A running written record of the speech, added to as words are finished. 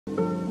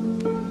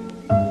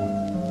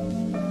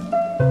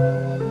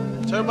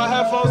Turn my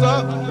headphones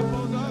up.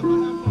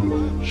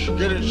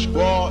 Get it,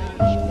 squad.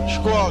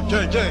 Squad,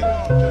 gang, gang.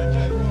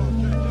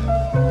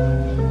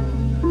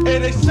 Hey,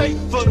 they say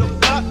for the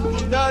block,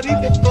 not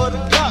even for the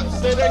cops.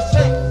 Say they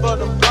say for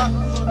the block,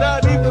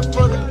 not even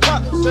for the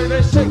cops. Say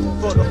they say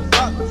for the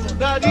block,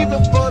 not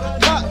even for the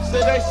cops.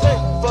 Say they say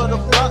for the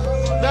block,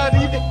 not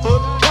even for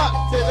the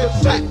cops. Say they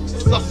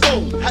facts I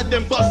sold, had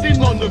them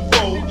busting on the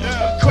road.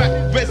 Crack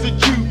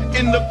residue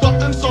in the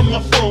buttons on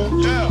my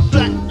phone.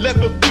 Black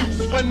leather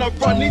boots when I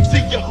run into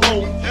your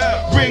home.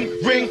 Ring,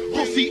 ring,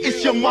 pussy,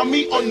 it's your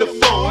mommy on the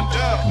phone.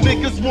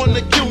 Niggas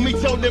wanna kill me,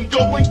 tell them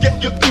go and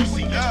get your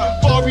Uzi.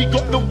 Bari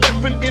got the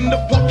weapon in the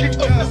pocket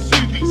of the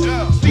Subies.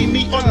 See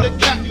me on the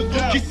cat,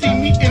 you see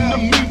me in the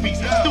movies.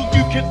 Still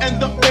you can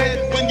end up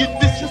dead when you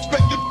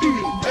disrespect the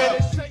dude.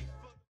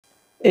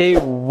 Hey,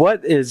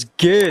 what is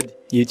good,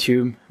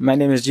 YouTube? My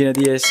name is Gina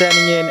Diaz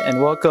signing in, and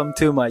welcome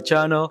to my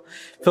channel.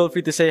 Feel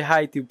free to say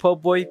hi to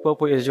Popoy.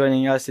 Popoy is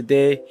joining us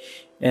today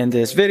in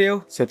this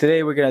video. So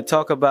today we're gonna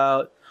talk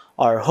about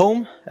our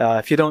home.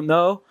 If you don't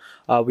know,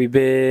 we've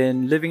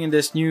been living in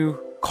this new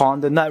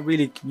condo. Not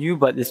really new,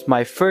 but it's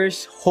my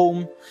first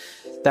home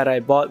that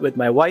I bought with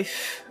my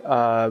wife.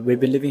 We've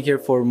been living here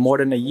for more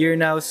than a year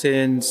now,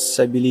 since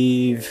I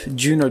believe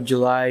June or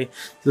July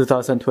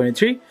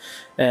 2023.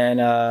 And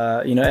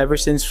you know, ever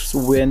since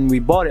when we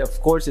bought it, of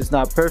course it's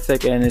not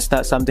perfect and it's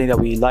not something that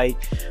we like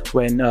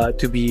when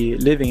to be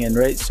living in,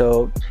 right?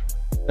 So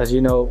as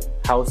you know,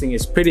 housing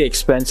is pretty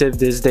expensive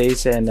these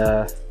days. And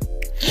all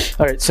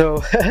right, so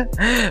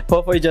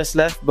Popoy just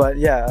left, but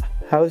yeah,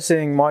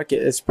 housing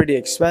market is pretty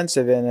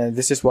expensive, and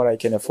this is what I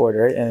can afford,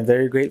 right? And I'm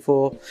very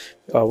grateful,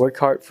 work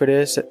hard for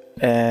this,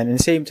 and at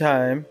the same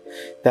time,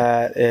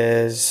 that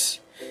is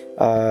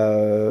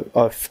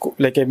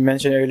like I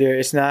mentioned earlier,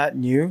 it's not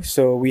new,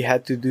 so we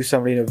had to do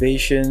some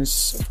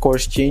renovations, of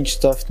course, change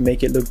stuff to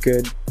make it look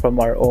good from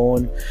our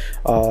own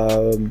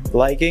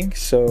liking.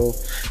 So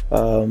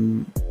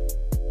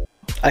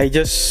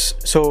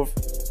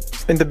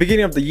in the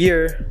beginning of the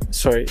year,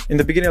 in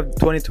the beginning of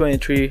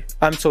 2023,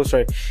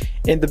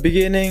 in the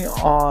beginning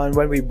on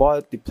when we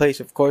bought the place,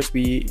 of course,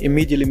 we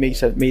immediately made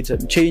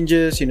some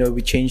changes. You know, I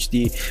changed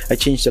the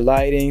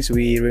lightings,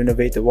 we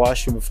renovate the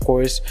washroom, of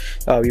course.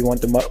 We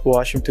want the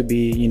washroom to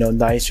be, you know,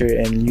 nicer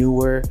and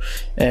newer.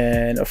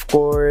 And of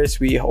course,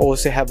 we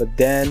also have a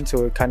den,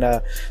 so we kind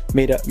of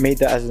made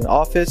that as an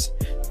office.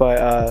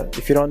 But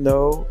if you don't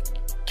know,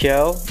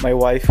 Kiel, my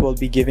wife, will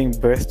be giving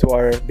birth to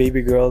our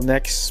baby girl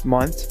next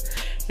month.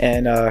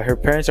 And her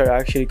parents are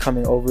actually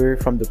coming over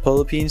from the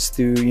Philippines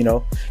to, you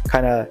know,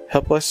 kind of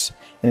help us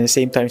and at the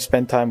same time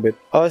spend time with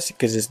us,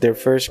 because it's their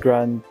first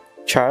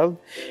grandchild.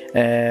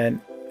 And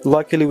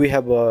luckily we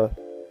have a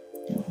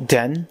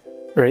den,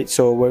 right?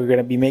 So we're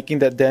gonna be making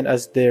that den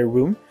as their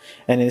room.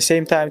 And at the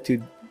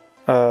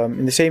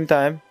same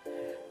time,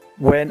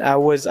 when I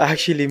was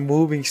actually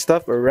moving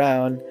stuff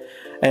around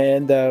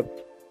and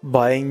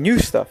buying new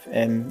stuff,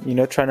 and you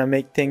know, trying to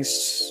make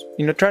things,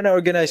 you know, trying to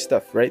organize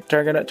stuff, right?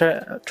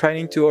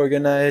 Trying to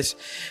organize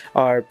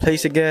our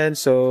place again.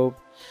 So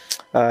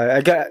I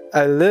got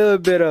a little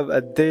bit of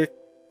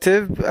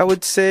addictive, I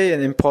would say,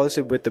 and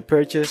impulsive with the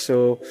purchase.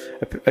 So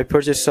I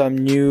purchased some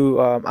new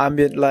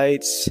ambient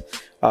lights.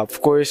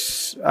 Of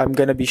course, I'm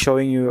gonna be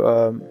showing you.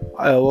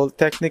 Well,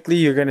 technically,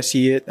 you're gonna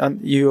see it.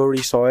 You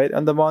already saw it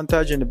on the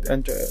montage and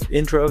the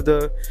intro of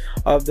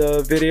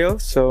the video.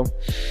 So,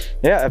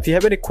 yeah. If you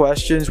have any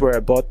questions where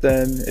I bought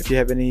them, if you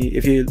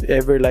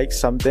ever like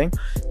something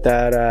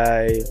that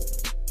I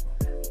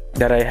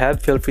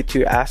had, feel free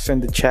to ask in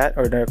the chat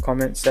or the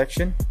comment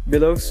section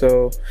below.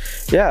 So,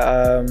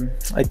 yeah.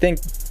 I think.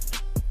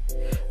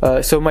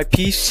 So my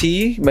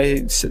PC,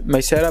 my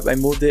setup, I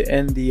moved it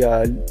in the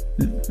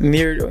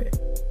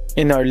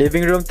in our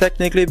living room,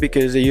 technically,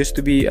 because it used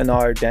to be in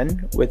our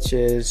den, which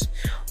is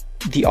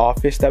the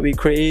office that we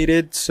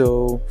created.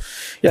 So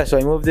yeah, so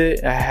I moved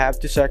it. I have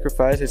to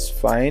sacrifice, it's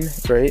fine,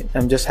 right?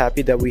 I'm just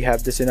happy that we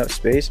have this enough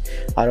space.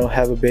 I don't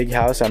have a big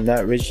house, I'm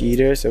not rich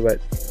either, so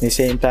but at the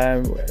same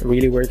time,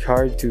 really work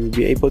hard to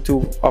be able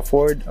to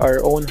afford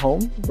our own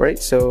home, right?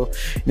 So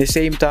at the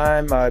same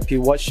time, if you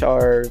watch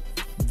our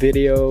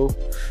video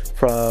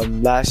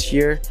from last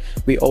year,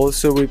 we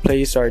also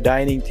replaced our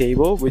dining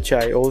table, which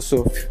I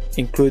also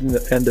include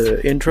in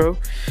the intro.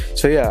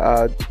 So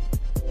yeah,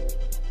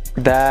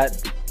 that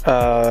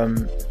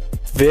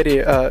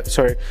video,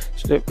 sorry,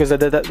 because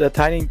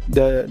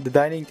the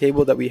dining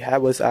table that we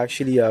had was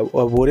actually a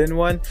wooden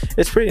one.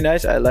 It's pretty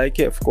nice, I like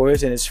it, of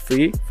course, and it's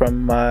free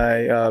from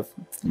my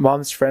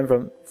mom's friend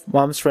from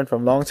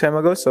long time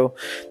ago, so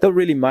don't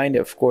really mind it,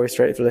 of course,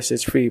 right, unless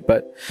it's free.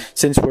 But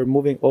since we're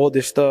moving all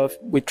this stuff,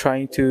 we're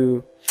trying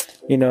to,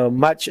 you know,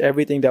 match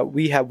everything that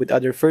we have with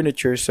other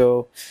furniture.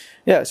 So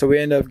yeah, so we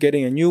end up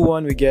getting a new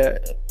one.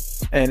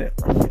 And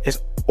it's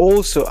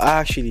also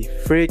actually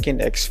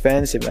freaking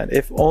expensive, man.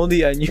 If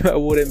only I knew, I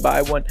wouldn't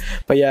buy one.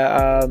 But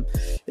yeah,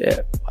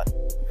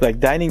 like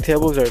dining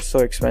tables are so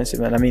expensive,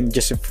 man. I mean,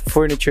 just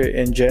furniture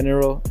in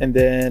general. And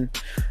then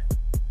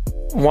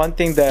one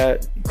thing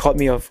that caught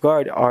me off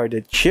guard are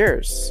the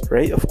chairs,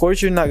 right? Of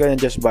course, you're not gonna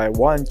just buy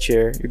one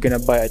chair. You're gonna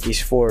buy at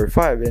least 4 or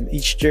 5, and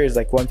each chair is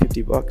like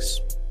 150 bucks,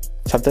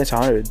 sometimes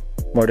 100,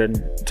 more than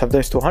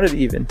sometimes 200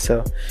 even.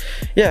 So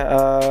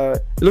yeah,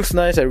 it looks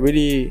nice. I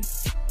really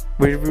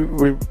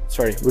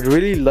would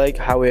really like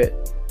how it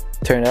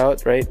turned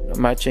out, right?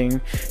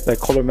 Matching the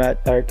color mat,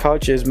 our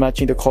couch is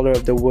matching the color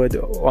of the wood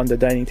on the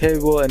dining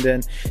table, and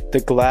then the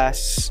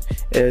glass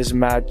is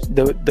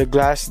the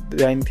glass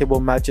dining table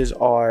matches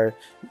our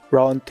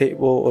round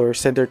table or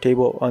center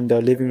table on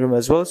the living room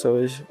as well. So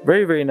it's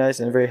very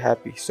nice and very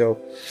happy. So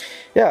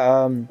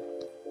yeah,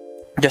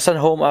 just a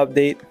home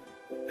update.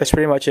 That's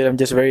pretty much it. I'm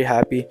just very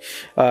happy.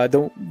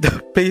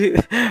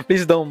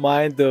 Please don't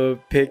mind the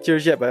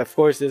pictures yet, but of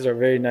course these are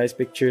very nice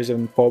pictures of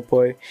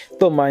Popoy.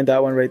 Don't mind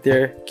that one right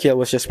there. Kiel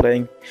was just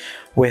playing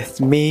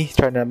with me,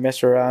 trying to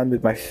mess around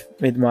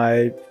with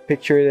my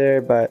picture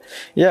there. But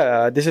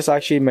yeah, this is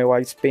actually my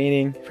wife's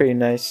painting. Pretty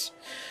nice.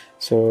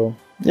 So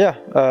yeah,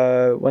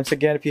 once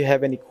again, if you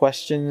have any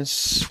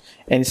questions,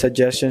 any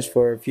suggestions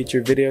for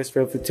future videos,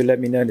 feel free to let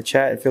me know in the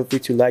chat, and feel free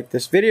to like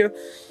this video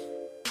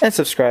and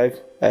subscribe.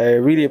 I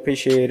really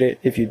appreciate it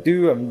if you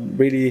do. I'm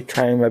really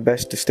trying my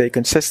best to stay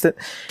consistent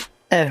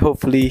and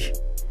hopefully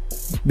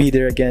be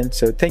there again.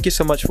 So thank you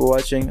so much for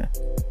watching.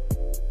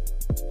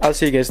 I'll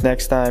see you guys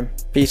next time.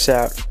 Peace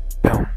out.